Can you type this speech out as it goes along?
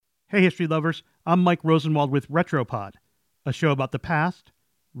Hey, history lovers. I'm Mike Rosenwald with Retropod, a show about the past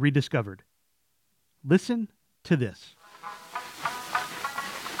rediscovered. Listen to this.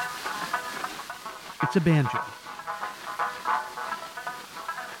 It's a banjo.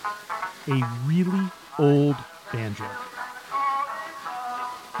 A really old banjo.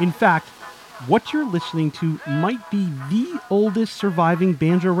 In fact, what you're listening to might be the oldest surviving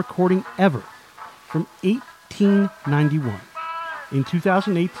banjo recording ever, from 1891. In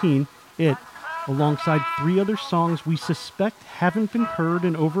 2018, it, alongside 3 other songs we suspect haven't been heard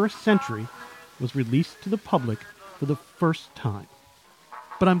in over a century, was released to the public for the first time.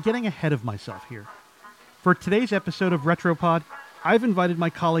 But I'm getting ahead of myself here. For today's episode of Retropod, I've invited my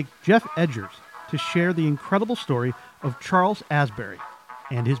colleague Jeff Edgers to share the incredible story of Charles Asbury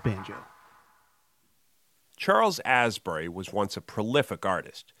and his banjo. Charles Asbury was once a prolific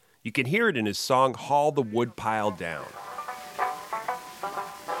artist. You can hear it in his song, Haul the Woodpile Down.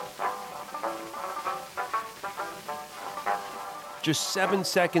 Just 7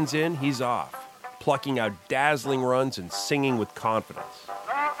 seconds in, he's off, plucking out dazzling runs and singing with confidence.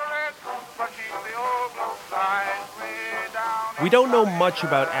 We don't know much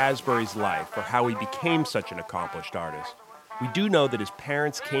about Asbury's life or how he became such an accomplished artist. We do know that his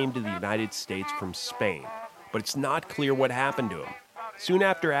parents came to the United States from Spain, but it's not clear what happened to him. Soon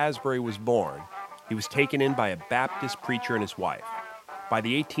after Asbury was born, he was taken in by a Baptist preacher and his wife. By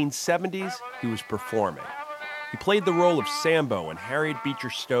the 1870s, he was performing. He played the role of Sambo in Harriet Beecher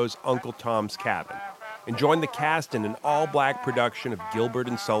Stowe's Uncle Tom's Cabin and joined the cast in an all-black production of Gilbert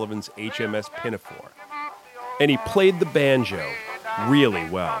and Sullivan's HMS Pinafore. And he played the banjo really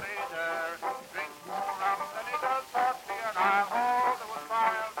well.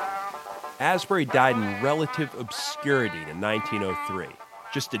 Asbury died in relative obscurity in 1903,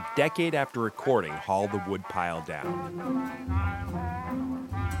 just a decade after recording Haul the Woodpile Down.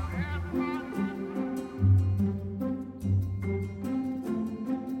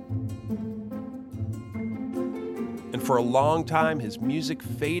 And for a long time, his music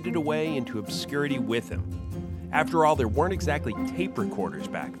faded away into obscurity with him. After all, there weren't exactly tape recorders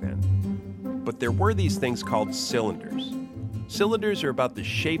back then. But there were these things called cylinders. Cylinders are about the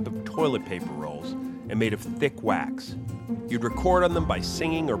shape of toilet paper rolls and made of thick wax. You'd record on them by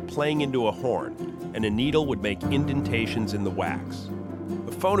singing or playing into a horn, and a needle would make indentations in the wax.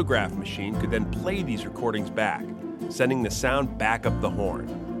 A phonograph machine could then play these recordings back, sending the sound back up the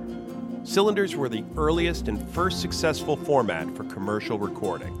horn. Cylinders were the earliest and first successful format for commercial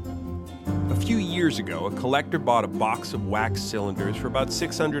recording. A few years ago, a collector bought a box of wax cylinders for about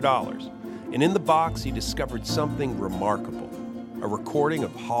 $600, and in the box he discovered something remarkable, a recording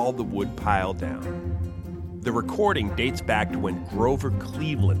of Haul the Woodpile Down. The recording dates back to when Grover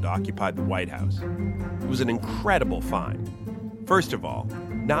Cleveland occupied the White House. It was an incredible find. First of all,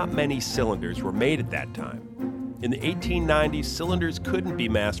 not many cylinders were made at that time. In the 1890s, cylinders couldn't be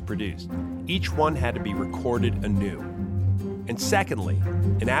mass-produced. Each one had to be recorded anew. And secondly,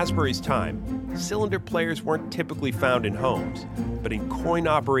 in Asbury's time, cylinder players weren't typically found in homes, but in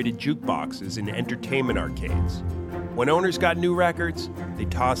coin-operated jukeboxes in entertainment arcades. When owners got new records, they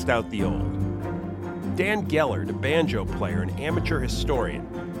tossed out the old. Dan Gellert, a banjo player and amateur historian,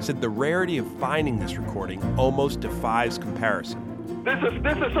 said the rarity of finding this recording almost defies comparison. This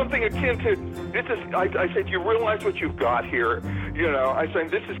is something akin to, I said, you realize what you've got here? You know, I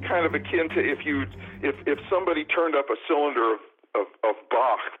said, this is kind of akin to if somebody turned up a cylinder of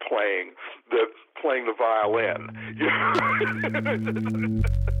Bach playing the violin. You know?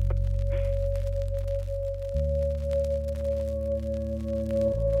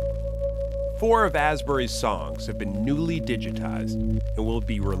 4 of Asbury's songs have been newly digitized and will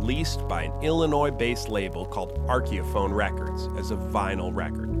be released by an Illinois-based label called Archaeophone Records as a vinyl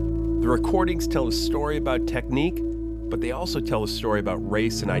record. The recordings tell a story about technique, but they also tell a story about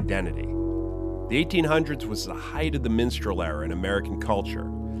race and identity. The 1800s was the height of the minstrel era in American culture.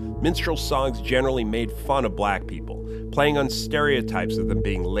 Minstrel songs generally made fun of black people, playing on stereotypes of them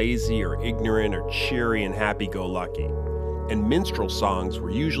being lazy or ignorant or cheery and happy-go-lucky. And minstrel songs were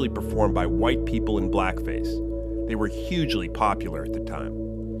usually performed by white people in blackface. They were hugely popular at the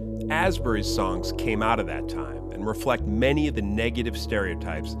time. Asbury's songs came out of that time and reflect many of the negative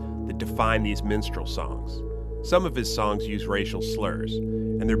stereotypes that define these minstrel songs. Some of his songs use racial slurs,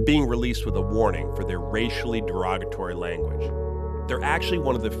 and they're being released with a warning for their racially derogatory language. They're actually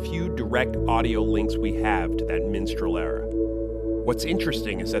one of the few direct audio links we have to that minstrel era. What's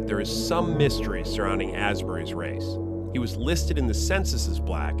interesting is that there is some mystery surrounding Asbury's race. He was listed in the census as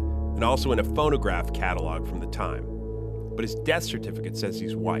black and also in a phonograph catalog from the time. But his death certificate says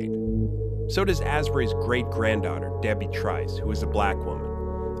he's white. So does Asbury's great-granddaughter, Debbie Trice, who is a black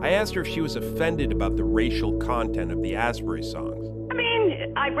woman. I asked her if she was offended about the racial content of the Asbury songs. I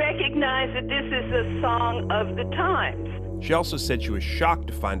mean, I recognize that this is a song of the times. She also said she was shocked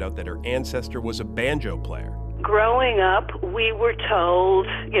to find out that her ancestor was a banjo player. Growing up, we were told,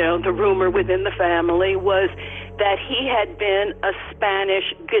 the rumor within the family was that he had been a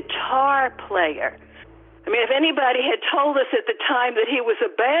Spanish guitar player. I mean, if anybody had told us at the time that he was a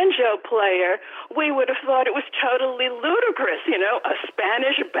banjo player, we would have thought it was totally ludicrous, a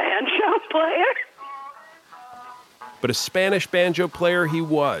Spanish banjo player. But a Spanish banjo player he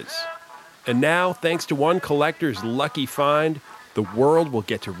was. And now, thanks to one collector's lucky find, the world will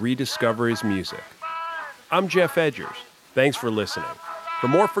get to rediscover his music. I'm Jeff Edgers. Thanks for listening. For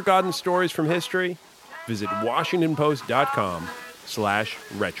more forgotten stories from history, visit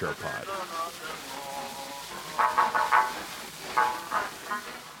WashingtonPost.com/retropod.